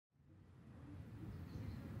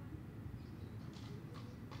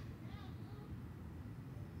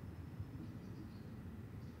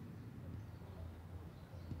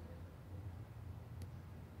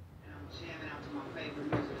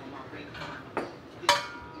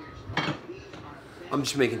I'm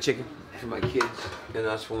just making chicken for my kids, and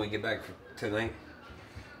that's when we get back tonight.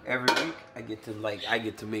 Every week, I get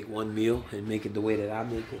to make one meal and make it the way that I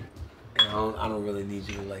make it. And I don't really need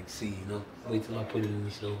you to like see, you know. Wait till I put it in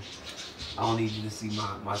the stove. I don't need you to see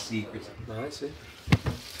my secrets. No, that's it.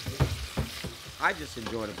 I just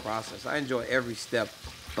enjoy the process. I enjoy every step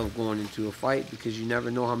of going into a fight because you never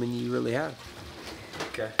know how many you really have.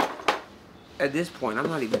 Okay. At this point, I'm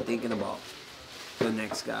not even thinking about the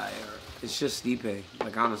next guy, or it's just Stipe,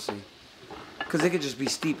 like honestly. Because it could just be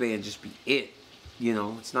Stipe and just be it. You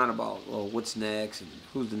know, it's not about, well, what's next and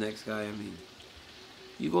who's the next guy. I mean,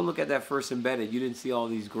 you go look at that first embedded, you didn't see all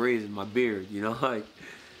these grays in my beard, you know? Like,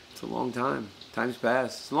 it's a long time. Time's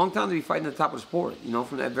passed. It's a long time to be fighting at the top of the sport. You know,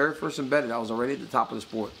 from that very first embedded, I was already at the top of the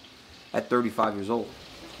sport at 35 years old.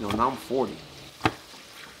 You know, now I'm 40.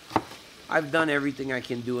 I've done everything I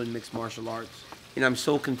can do in mixed martial arts, and I'm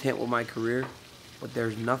so content with my career, but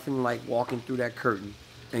there's nothing like walking through that curtain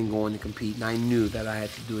and going to compete, and I knew that I had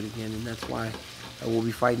to do it again, and that's why I will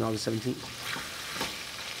be fighting August 17th.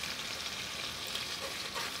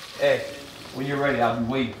 Hey, when you're ready, I'll be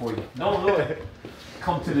waiting for you. No,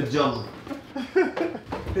 come to the jungle. We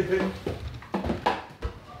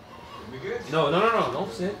good? No, don't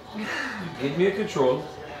sit. Give me a control.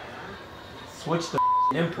 Switch the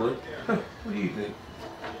input. What do you think?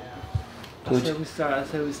 I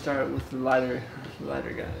said we start with the lighter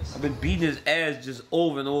guys. I've been beating his ass just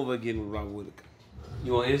over and over again with Robert Whittaker.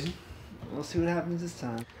 You want Izzy? We'll see what happens this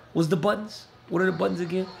time. What's the buttons? What are the buttons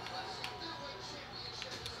again?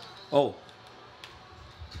 Oh.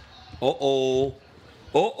 Uh-oh.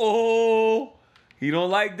 Uh-oh. He don't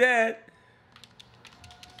like that.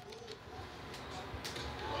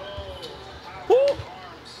 Woo.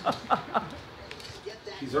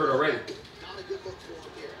 He's hurt already.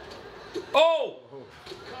 Oh!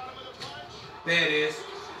 There it is.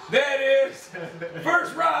 There it is.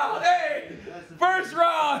 First round. Hey! First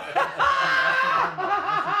round.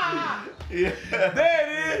 Yeah. There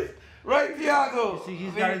it is. Right, Thiago. See,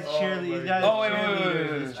 he's got his cheerleaders. Oh, wait.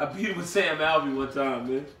 I beat him with Sam Alvey one time,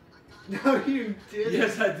 man. No, you didn't.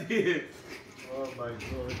 Yes, I did. Oh, my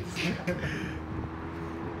God.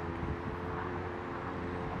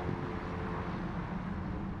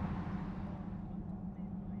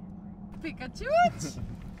 Pikachu?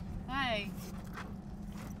 Hi.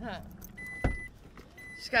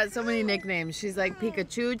 She's got so many nicknames. She's like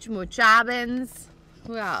Pikachu, Moochabbins.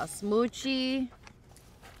 Who else? Moochie.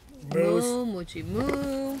 Moose. Moochie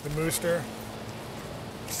Moo. The Mooster.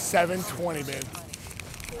 720, babe.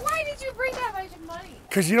 Why did you bring that much money?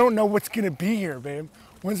 Because you don't know what's going to be here, babe.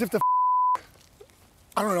 When's if the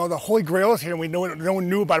I don't know, the Holy Grail is here and we know no one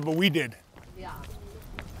knew about it, but we did. Yeah.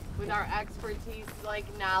 With our expertise, like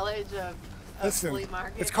knowledge of Listen, flea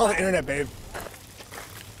market. it's called the internet, babe.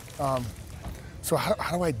 So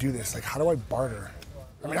how do I do this? Like, how do I barter?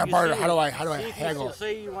 I mean, not barter. How do I haggle?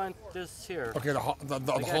 Say you want this here. Okay, the I Holland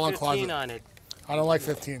got 15 closet. on it. I don't like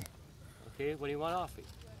 15. Okay, what do you want off it?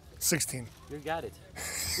 16. You got it.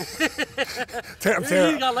 I'm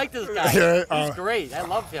You're gonna like this guy. Yeah, He's great. I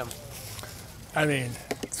love him. I mean,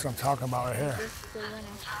 that's what I'm talking about right here.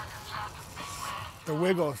 The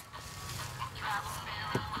Wiggles.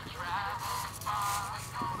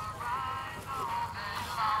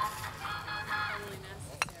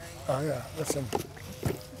 Oh yeah, listen.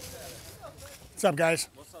 What's up, guys?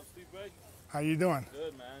 What's up, Steve Bay? How you doing?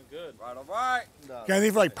 Good, man. Good. Right, all right. Got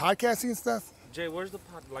anything for like podcasting and stuff? Jay, where's the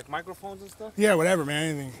like microphones and stuff? Yeah, whatever, man.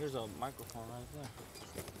 Anything. Here's a microphone right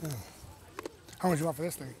there. Yeah. How much you want for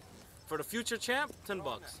this thing? For the future champ,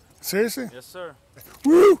 $10. Seriously? Yes, sir.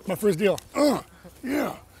 Woo! My first deal.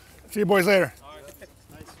 Yeah. See you boys later. All right.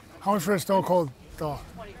 Nice. How much for a Stone Cold doll?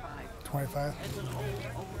 25. 25?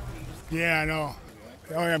 Yeah, I know.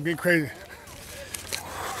 Oh yeah, I'm getting crazy.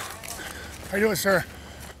 How you doing, sir?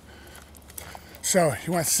 So,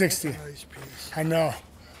 you want 60? Nice piece. I know.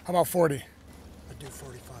 How about 40? I do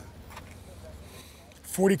 45.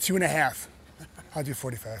 42 and a half. I'll do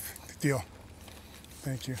 45. Deal.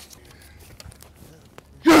 Thank you.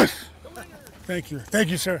 Yes! Thank you. Thank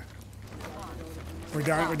you, sir. We're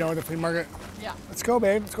done with the flea market? Yeah. Let's go,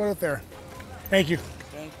 babe. Let's go out there. Thank you.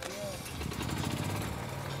 Thank you.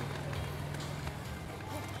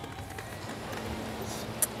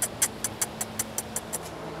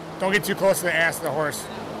 Don't get too close to the ass of the horse.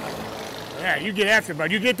 Yeah, you get after it,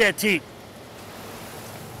 bud. You get that teat.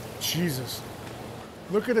 Jesus.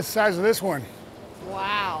 Look at the size of this one.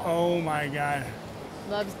 Wow. Oh my God.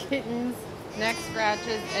 Loves kittens, neck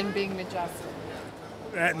scratches, and being majestic.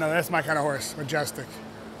 No, that's my kind of horse. Majestic.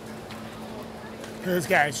 Look at this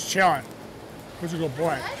guy. He's chilling. Where's your good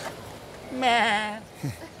boy? Man.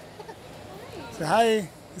 Say hi.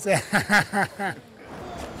 Say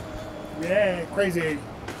yeah, crazy.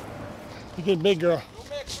 You get big, girl. You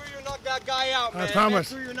make sure you knock that guy out, man. I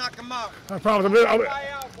promise. Make sure you knock him out. I promise.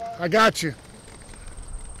 I got you.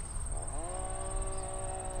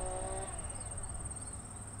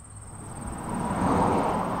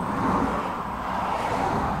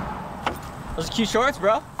 Those are cute shorts,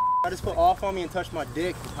 bro. I just put off on me and touch my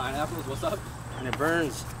dick. Pineapples, what's up? And it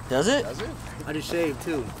burns. Does it? Does it? I just shaved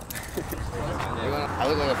too. I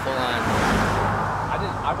look like a full-on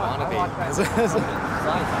I wannabe.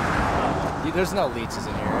 Dude, there's no leeches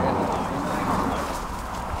in here, right?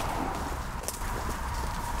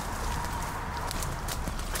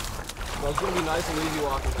 Well, it's gonna be nice and easy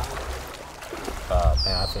walking down.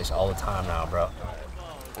 Man, I fish all the time now, bro.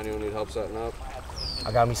 Anyone need help setting up?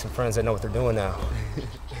 I got me some friends that know what they're doing now.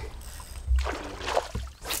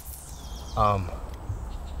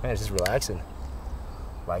 Man, it's just relaxing.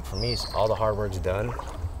 Like for me, all the hard work's done.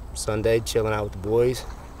 Sunday, chilling out with the boys.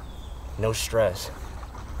 No stress.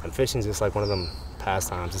 And fishing's just like one of them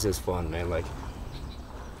pastimes. It's just fun, man. Like,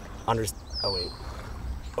 oh wait.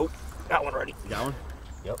 Oh, got one already. You got one?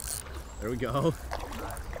 Yep. There we go.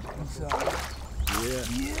 Yeah.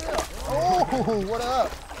 Oh, what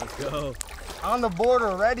up? Let's go. On the board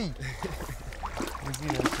already.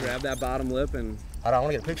 Grab that bottom lip and... I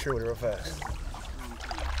want to get a picture with it real fast.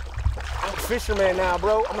 I'm a fisherman now,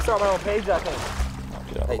 bro. I'm gonna start my own page, I think.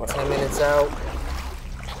 Hey, 10 minutes out.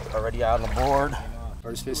 Already out on the board.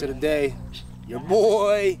 First fish of the day. Your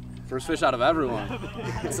boy. First fish out of everyone.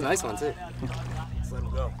 It's a nice one, too. Let's let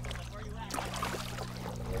him go.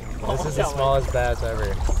 This is the smallest bass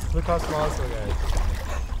ever. Look how small this one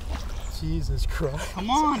is. Jesus Christ.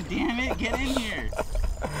 Come on, damn it, get in here.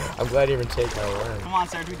 I'm glad you even take that one. Come on,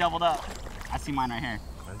 Serge, we doubled up. I see mine right here.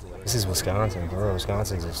 This is Wisconsin, bro.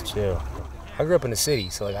 Wisconsin's just chill. I grew up in the city,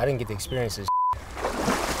 so like I didn't get to experience this.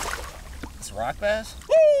 It's rock bass?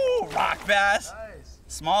 Woo! Rock bass. Nice.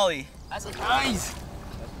 Smalley. That's nice.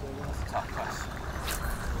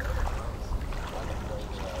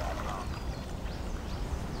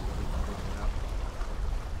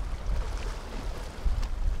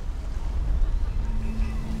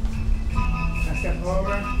 Step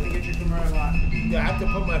over and get your camera locked. Do I have to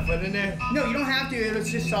put my foot in there? No, you don't have to. It's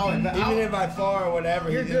just solid. But Even if I fall or whatever.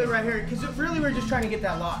 you're good right here. Because really, we're just trying to get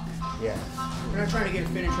that lock. Yeah. We're not trying to get it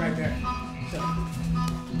finished right there. So,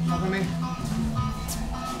 help me.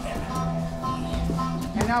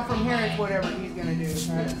 And now from here, it's whatever he's gonna do.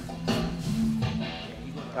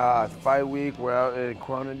 It's fight week. We're out in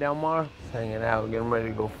Corona Del Mar, hanging out, getting ready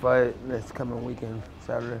to go fight this coming weekend,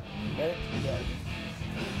 Saturday.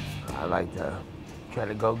 I like to try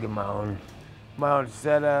to go get my own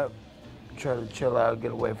setup, try to chill out,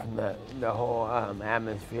 get away from the whole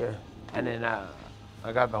atmosphere. And then I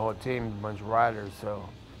got the whole team, a bunch of riders, so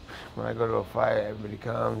when I go to a fight, everybody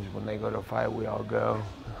comes. When they go to a fight, we all go.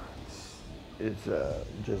 It's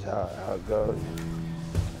just how it goes.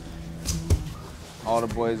 All the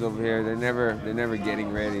boys over here, they're never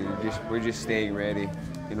getting ready. We're just staying ready.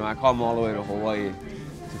 You know, I come all the way to Hawaii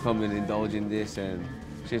to come and indulge in this, and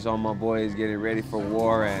just all my boys getting ready for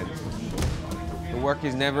war, and the work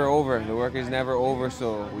is never over. The work is never over,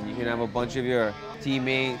 so when you can have a bunch of your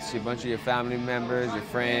teammates, a bunch of your family members, your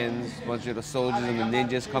friends, a bunch of the soldiers and the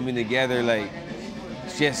ninjas coming together, like,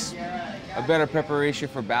 it's just a better preparation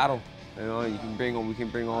for battle. You know, we can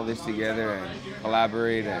bring all this together and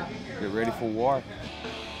collaborate and get ready for war.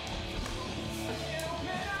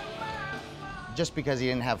 Just because you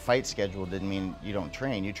didn't have fights scheduled didn't mean you don't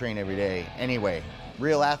train. You train every day anyway.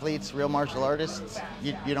 Real athletes, real martial artists,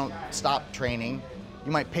 you don't stop training.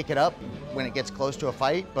 You might pick it up when it gets close to a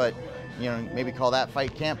fight, but you know, maybe call that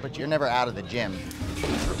fight camp, but you're never out of the gym.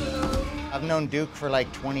 I've known Duke for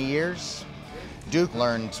like 20 years. Duke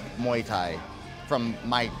learned Muay Thai from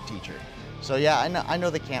my teacher. So yeah, I know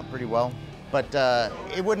the camp pretty well, but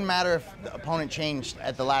it wouldn't matter if the opponent changed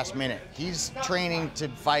at the last minute. He's training to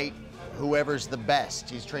fight whoever's the best.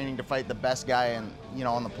 He's training to fight the best guy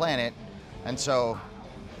on the planet, and so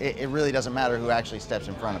it really doesn't matter who actually steps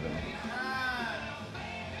in front of him.